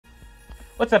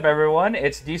What's up, everyone?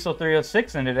 It's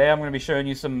Diesel306, and today I'm going to be showing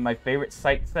you some of my favorite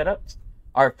site setups.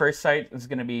 Our first site is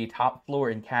going to be top floor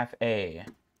in Cafe,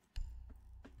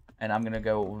 and I'm going to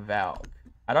go Valk.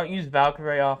 I don't use Valk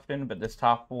very often, but this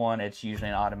top one, it's usually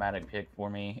an automatic pick for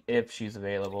me if she's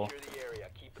available.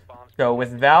 So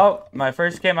with Valk, my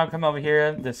first game, I'll come over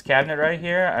here, this cabinet right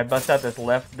here. I bust out this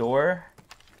left door,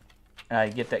 and I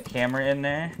get that camera in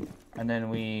there, and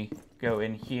then we go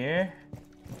in here.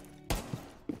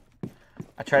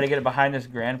 I try to get it behind this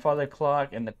grandfather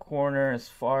clock in the corner as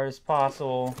far as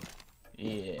possible.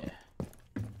 Yeah.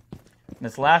 And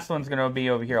this last one's going to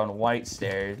be over here on white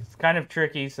stairs. It's kind of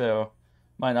tricky, so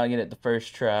might not get it the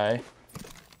first try.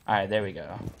 Alright, there we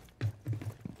go.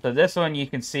 So this one you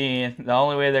can see, the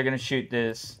only way they're going to shoot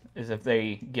this is if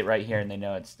they get right here and they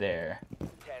know it's there. 10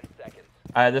 seconds.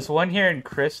 This one here in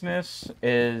Christmas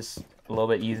is a little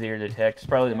bit easier to detect. It's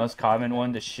probably the most common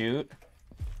one to shoot.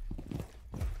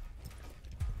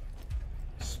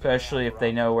 Especially if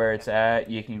they know where it's at,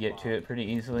 you can get to it pretty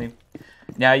easily.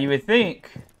 Now, you would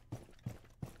think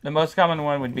the most common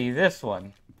one would be this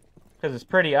one, because it's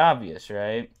pretty obvious,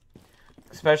 right?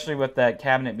 Especially with that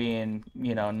cabinet being,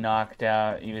 you know, knocked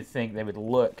out, you would think they would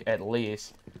look at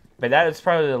least. But that is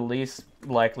probably the least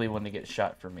likely one to get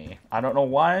shot for me. I don't know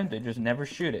why, they just never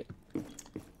shoot it.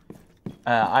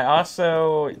 I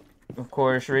also, of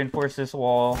course, reinforce this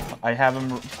wall. I have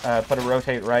them put a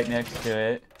rotate right next to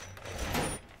it.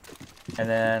 And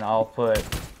then I'll put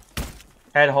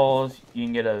head holes. You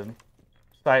can get a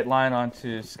sight line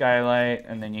onto skylight,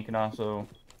 and then you can also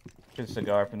put a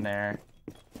cigar from there.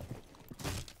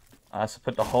 I also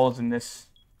put the holes in this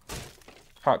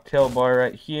cocktail bar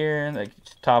right here, like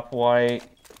top white.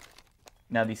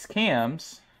 Now these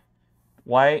cams,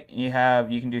 white, you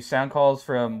can do sound calls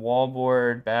from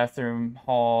wallboard, bathroom,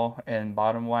 hall, and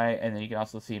bottom white, and then you can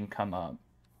also see them come up.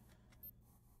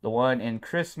 The one in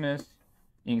Christmas,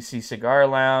 you can see cigar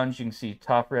lounge, you can see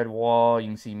top red wall, you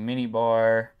can see mini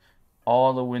bar,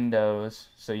 all the windows,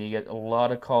 so you get a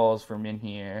lot of calls from in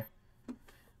here.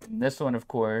 And this one, of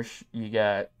course, you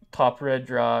got top red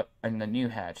drop and the new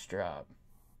hatch drop.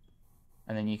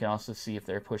 And then you can also see if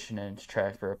they're pushing in to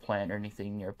try for a plant or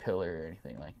anything near a pillar or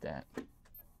anything like that.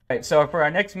 Alright, so for our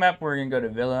next map, we're going to go to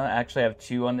Villa. I actually have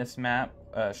two on this map,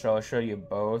 so I'll show you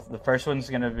both. The first one's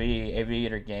going to be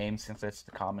Aviator Game, since that's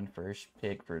the common first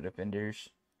pick for defenders.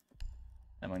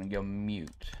 I'm going to go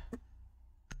mute.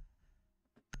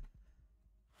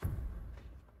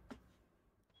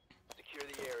 Secure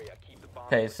the area. Keep the bomb.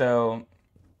 Okay, so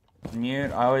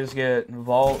mute, I always get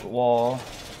vault wall.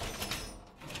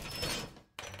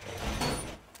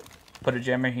 Put a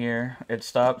jammer here. It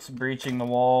stops breaching the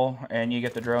wall, and you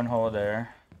get the drone hole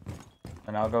there.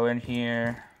 And I'll go in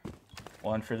here.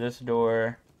 One for this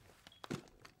door.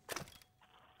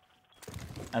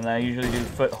 And I usually do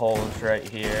footholds right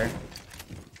here.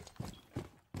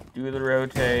 Do the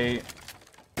rotate.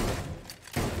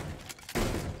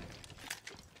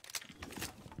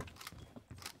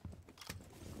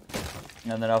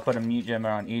 And then I'll put a mute jammer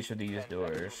on each of these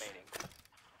doors.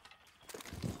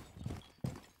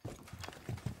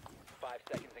 5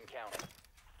 seconds and counting.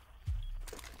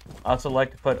 I also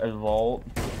like to put a vault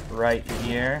right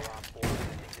here.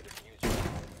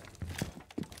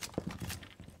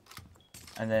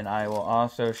 And then I will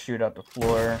also shoot out the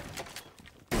floor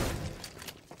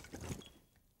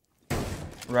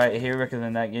right here, because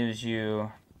then that gives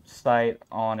you sight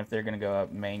on if they're going to go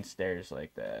up main stairs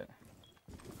like that.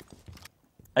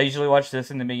 I usually watch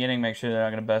this in the beginning, make sure they're not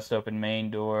going to bust open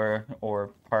main door or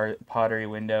pottery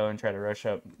window and try to rush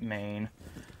up main.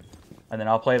 And then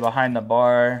I'll play behind the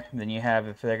bar. Then you have,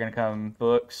 if they're going to come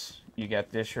books, you got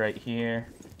this right here.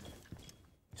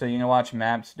 So you can watch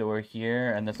maps door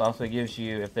here, and this also gives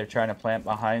you, if they're trying to plant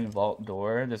behind vault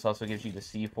door, this also gives you the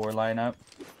C4 lineup.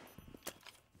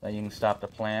 Then you can stop the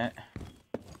plant.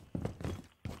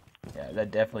 Yeah, that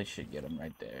definitely should get them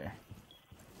right there.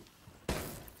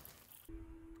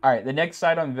 Alright, the next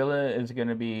site on Villa is going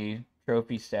to be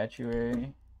Trophy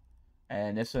Statuary.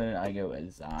 And this one, I go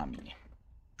as Zombie.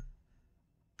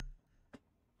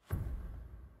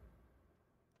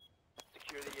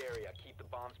 Secure the area. Keep the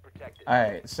bombs protected.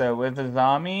 Alright, so with the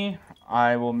Zombie,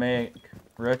 I will make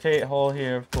rotate hole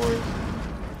here, of course.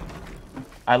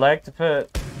 I like to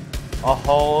put a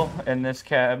hole in this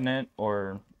cabinet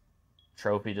or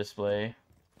trophy display,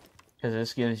 because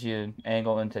this gives you an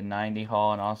angle into 90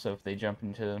 hall, and also if they jump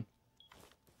into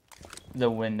the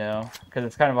window, because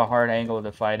it's kind of a hard angle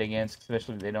to fight against,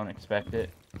 especially if they don't expect it.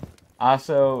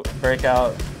 Also, break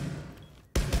out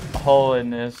a hole in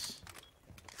this.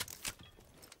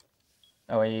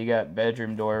 Oh, you got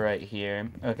bedroom door right here.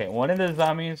 Okay, one of the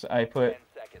zombies I put 10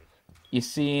 seconds. You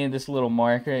see this little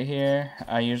mark right here?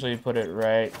 I usually put it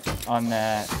right on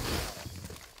that.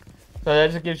 So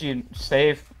that just gives you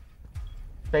safe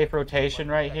rotation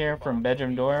right here from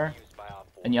bedroom door.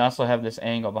 And you also have this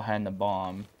angle behind the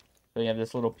bomb. So you have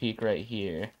this little peak right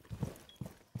here.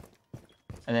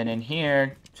 And then in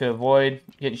here, to avoid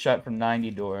getting shot from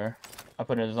 90 door, I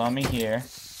put a zombie here.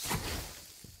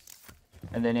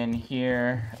 And then in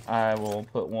here, I will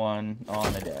put one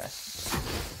on the desk.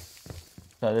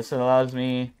 So this allows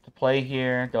me to play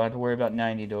here, don't have to worry about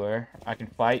 90 door. I can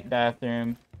fight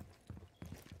bathroom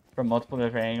from multiple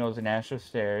different angles and astral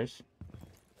stairs.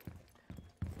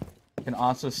 You can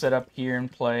also set up here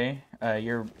and play.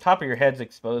 Your top of your head's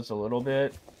exposed a little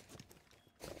bit,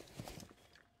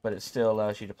 but it still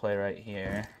allows you to play right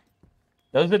here.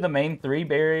 Those are the main 3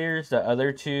 barriers. The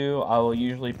other 2, I will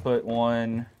usually put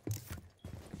one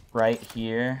right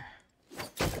here.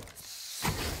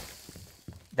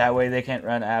 That way they can't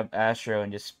run Astro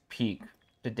and just peek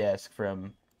the desk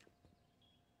from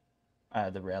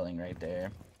the railing right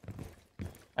there.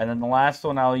 And then the last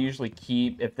one I'll usually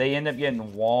keep. If they end up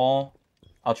getting wall,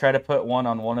 I'll try to put one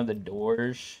on one of the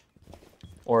doors.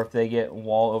 Or if they get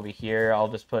wall over here, I'll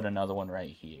just put another one right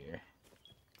here.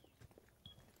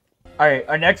 Alright,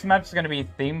 our next map is going to be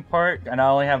Theme Park, and I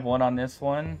only have one on this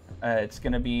one. It's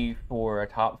going to be for a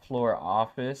top floor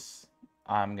office.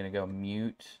 I'm going to go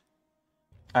mute.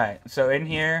 Alright, so in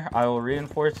here, I will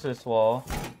reinforce this wall.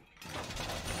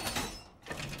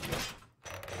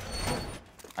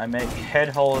 I make head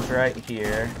holes right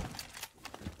here.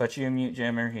 Put you a mute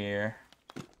jammer here.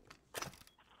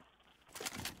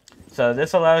 So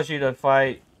this allows you to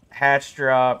fight hatch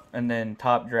drop and then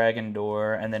top dragon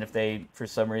door, and then if they for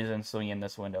some reason swing in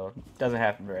this window. Doesn't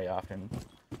happen very often.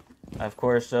 Of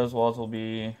course those walls will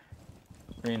be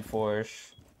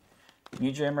reinforced.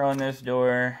 Mute jammer on this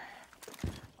door.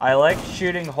 I like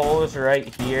shooting holes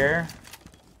right here,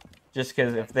 just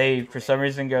because if they for some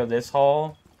reason go this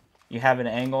hole, you have an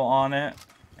angle on it,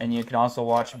 and you can also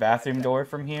watch bathroom door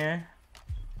from here.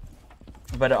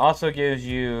 But it also gives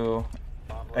you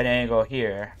an angle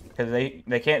here, because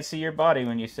they can't see your body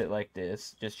when you sit like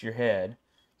this, just your head.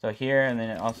 So here, and then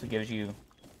it also gives you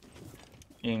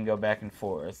can go back and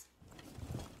forth.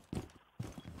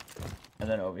 And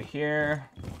then over here,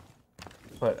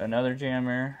 put another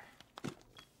jammer.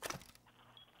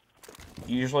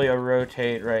 Usually a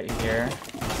rotate right here.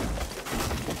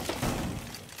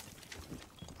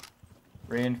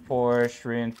 Reinforce,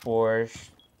 reinforce.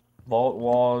 Vault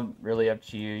wall, really up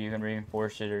to you. You can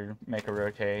reinforce it or make a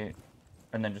rotate.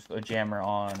 And then just a jammer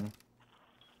on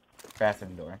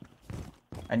bathroom door.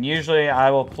 And usually I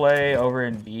will play over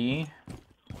in B.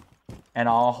 And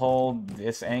I'll hold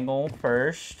this angle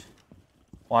first.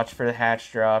 Watch for the hatch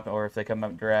drop, or if they come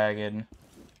up dragon.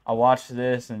 I'll watch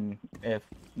this, and if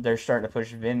they're starting to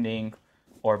push vending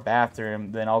or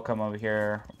bathroom, then I'll come over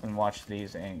here and watch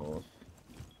these angles.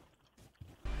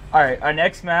 Alright, our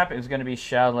next map is going to be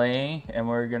Chalet, and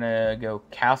we're going to go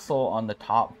castle on the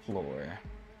top floor.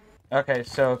 Okay,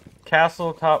 so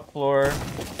castle top floor,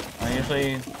 I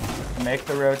usually make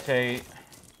the rotate,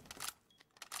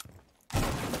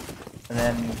 and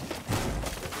then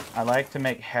I like to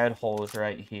make head holes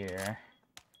right here.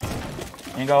 You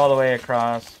can go all the way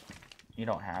across, you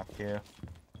don't have to.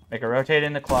 Make a rotate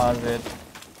in the closet.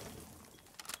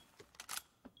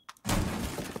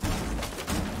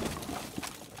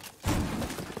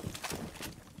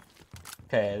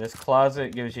 Okay, this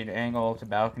closet gives you an angle to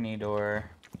balcony door.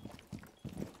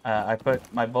 I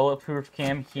put my bulletproof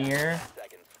cam here.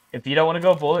 If you don't want to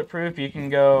go bulletproof, you can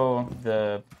go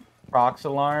the prox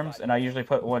alarms, and I usually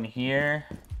put one here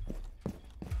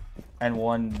and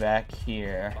one back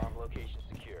here.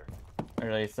 I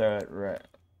really throw it right.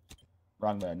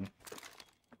 Wrong button.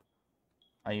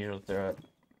 I usually throw it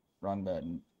wrong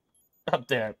button. Up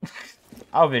there.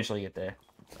 I'll eventually get there.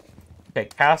 Okay,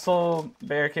 castle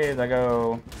barricades, I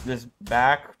go this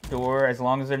back door, as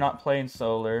long as they're not playing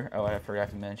solar. Oh, I forgot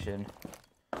to mention.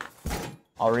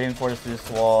 I'll reinforce this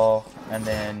wall, and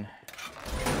then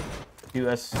do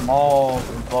a small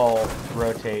vault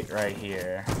rotate right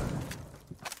here.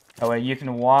 That way you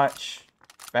can watch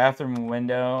bathroom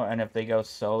window, and if they go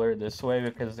solar this way,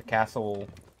 because the castle will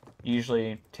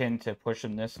usually tend to push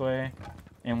them this way,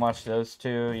 and watch those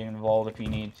two. You can vault if you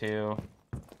need to.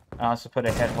 I also put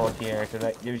a head hole here, because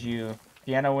that gives you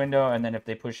piano window, and then if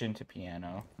they push into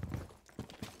piano.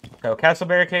 So, castle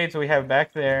barricades we have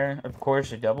back there. Of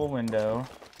course, a double window.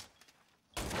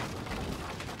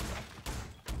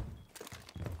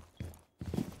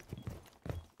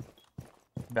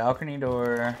 Balcony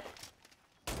door.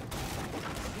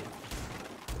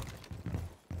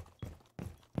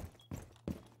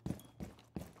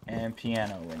 and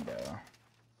piano window.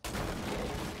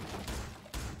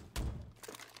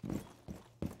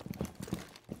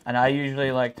 And I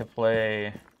usually like to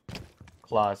play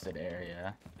closet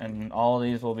area. And all of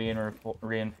these will be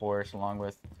reinforced along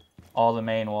with all the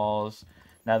main walls.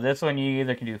 Now this one you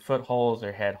either can do footholes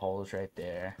or head holes right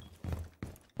there.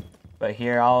 But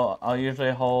here I'll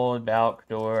usually hold balk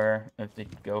door if they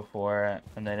go for it.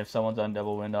 And then if someone's on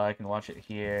double window I can watch it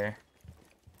here.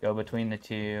 Go between the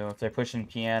two. If they're pushing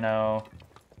piano,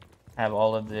 have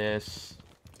all of this.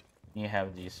 You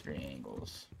have these three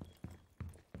angles.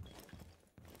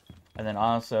 And then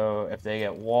also, if they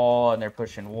get wall and they're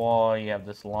pushing wall, you have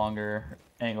this longer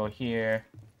angle here.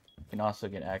 You can also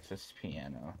get access to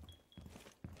piano.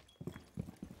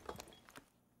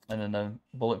 And then the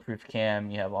bulletproof cam,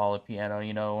 you have all the piano.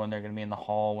 You know when they're going to be in the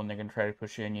hall, when they're going to try to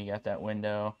push in, you got that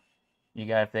window. You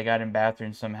got, if they got in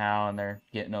bathroom somehow and they're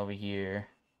getting over here.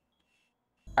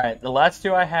 Alright, the last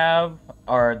two I have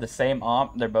are the same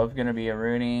omp. They're both going to be a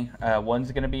Rooney.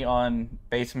 One's going to be on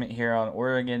basement here on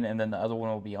Oregon, and then the other one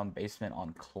will be on basement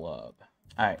on Club.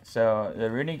 Alright, so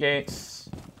the Rooney gates,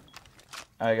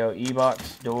 I go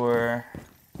E-box door,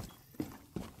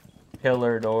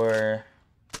 pillar door,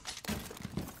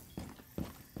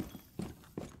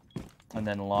 and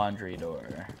then laundry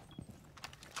door.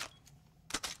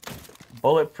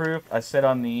 Bulletproof, I sit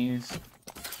on these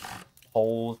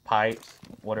holes, pipes,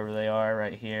 whatever they are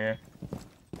right here.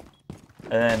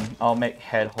 And then I'll make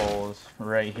head holes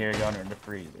right here going in the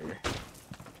freezer.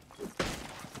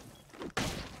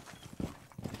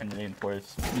 And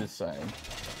reinforce this side.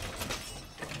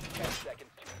 10 seconds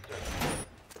to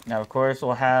insert. Now of course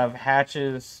we'll have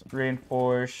hatches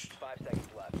reinforced. 5 seconds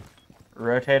left.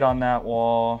 Rotate on that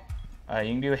wall.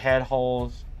 You can do head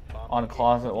holes on a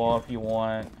closet wall if you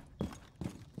want.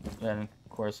 Then of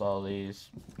course all these,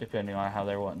 depending on how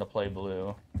they're wanting to play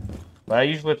blue. But I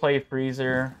usually play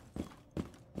freezer.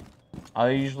 I'll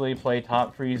usually play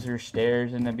top freezer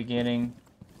stairs in the beginning.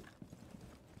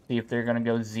 See if they're gonna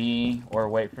go Z or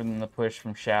wait for them to push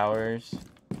from showers.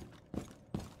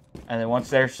 And then once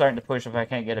they're starting to push, if I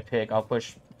can't get a pick, I'll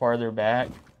push farther back.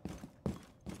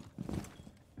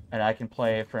 And I can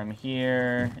play from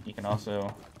here. You can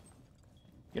also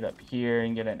get up here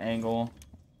and get an angle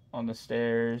on the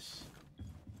stairs.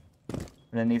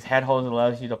 And then these head holes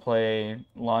allows you to play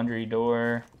laundry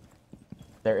door.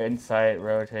 They're inside,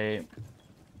 rotate.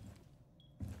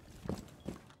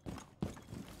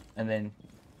 And then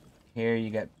here you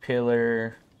got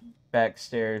pillar, back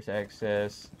stairs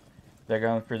access. They're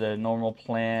going for the normal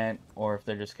plant, or if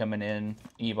they're just coming in,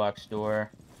 E-box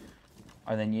door.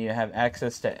 And then you have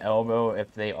access to elbow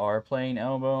if they are playing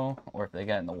elbow, or if they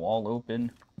got in the wall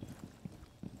open.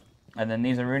 And then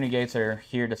these Rooney gates are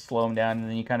here to slow them down, and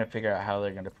then you kind of figure out how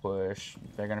they're going to push.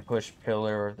 If they're going to push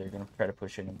pillar, or if they're going to try to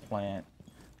push it in plant,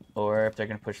 or if they're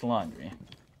going to push laundry.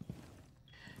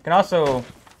 You can also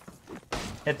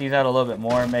hit these out a little bit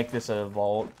more, make this a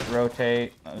vault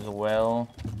rotate as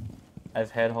well as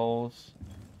head holes.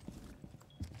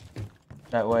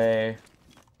 That way,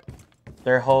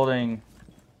 they're holding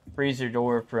freezer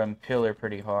door from pillar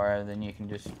pretty hard, then you can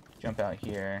just jump out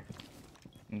here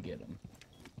and get them.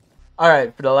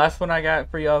 Alright, for the last one I got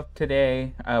for y'all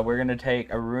today, we're going to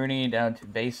take a Rooney down to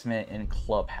basement in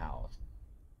clubhouse.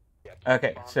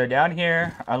 Okay, so down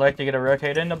here, I like to get a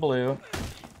rotate into blue.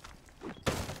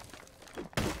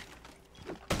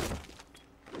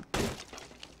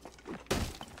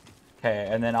 Okay,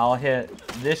 and then I'll hit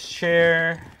this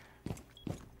chair.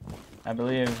 I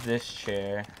believe this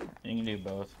chair. You can do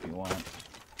both if you want.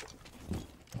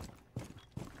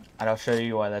 And I'll show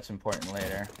you why that's important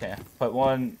later. Okay, put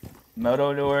one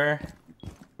moto door.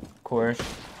 Of course,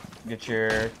 get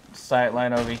your sight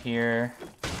line over here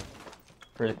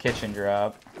for the kitchen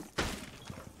drop.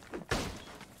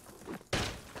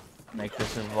 Make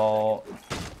this a vault.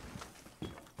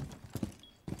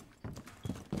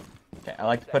 Okay, I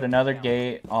like to put another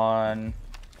gate on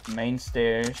main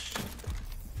stairs.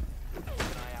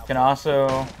 You can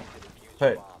also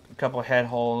put a couple head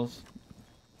holes.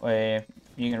 Way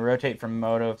you can rotate from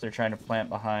moto if they're trying to plant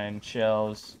behind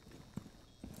shelves.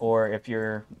 Or if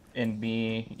you're in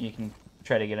B, you can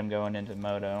try to get them going into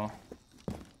moto.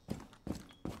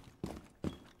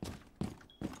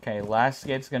 Okay, last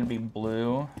gate's going to be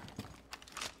blue.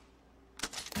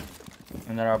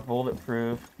 And then our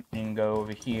bulletproof, you can go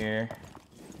over here.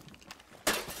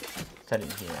 Set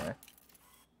it here.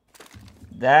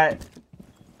 That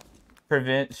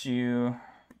prevents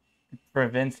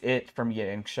it from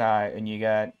getting shot, and you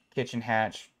got kitchen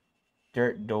hatch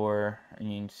dirt door,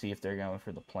 and you can see if they're going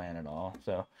for the plan at all.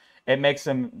 So it makes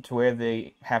them to where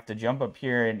they have to jump up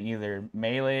here and either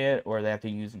melee it or they have to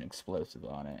use an explosive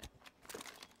on it.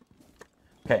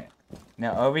 Okay,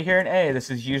 now over here in A,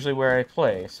 this is usually where I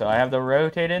play. So I have the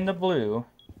rotate into blue.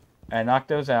 I knock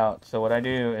those out. So what I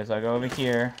do is I go over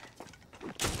here.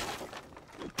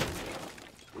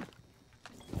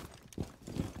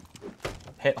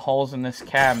 Hit holes in this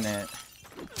cabinet.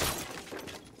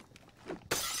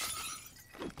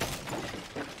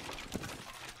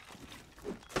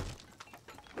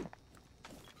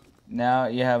 Now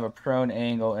you have a prone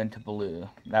angle into blue.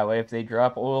 That way if they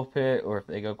drop oil pit or if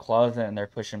they go closet and they're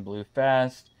pushing blue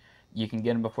fast, you can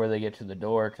get them before they get to the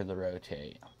door to the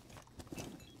rotate.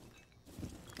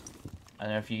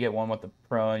 And if you get one with the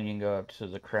prone, you can go up to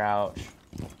the crouch.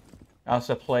 I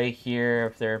also play here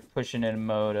if they're pushing in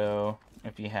moto,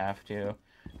 if you have to.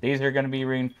 These are going to be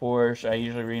reinforced. I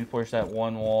usually reinforce that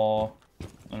one wall.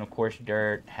 And of course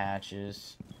dirt,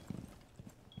 hatches.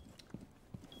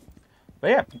 But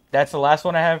yeah, that's the last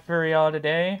one I have for y'all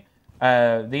today.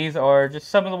 These are just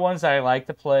some of the ones I like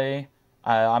to play.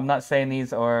 I'm not saying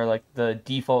these are like the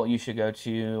default you should go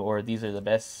to or these are the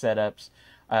best setups.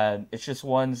 It's just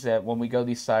ones that when we go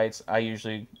these sites, I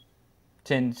usually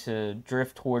tend to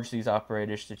drift towards these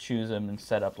operators to choose them and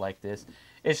set up like this.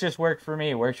 It's just worked for me.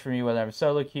 It works for me whether I'm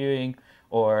solo queuing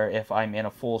or if I'm in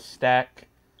a full stack.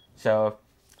 So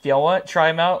if y'all want, try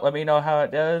them out. Let me know how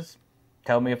it does.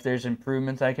 Tell me if there's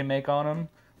improvements I can make on them.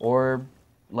 Or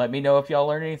let me know if y'all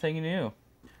learned anything new.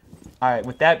 Alright,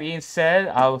 with that being said,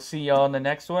 I'll see y'all in the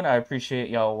next one. I appreciate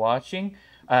y'all watching.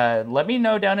 Let me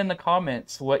know down in the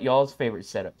comments what y'all's favorite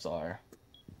setups are.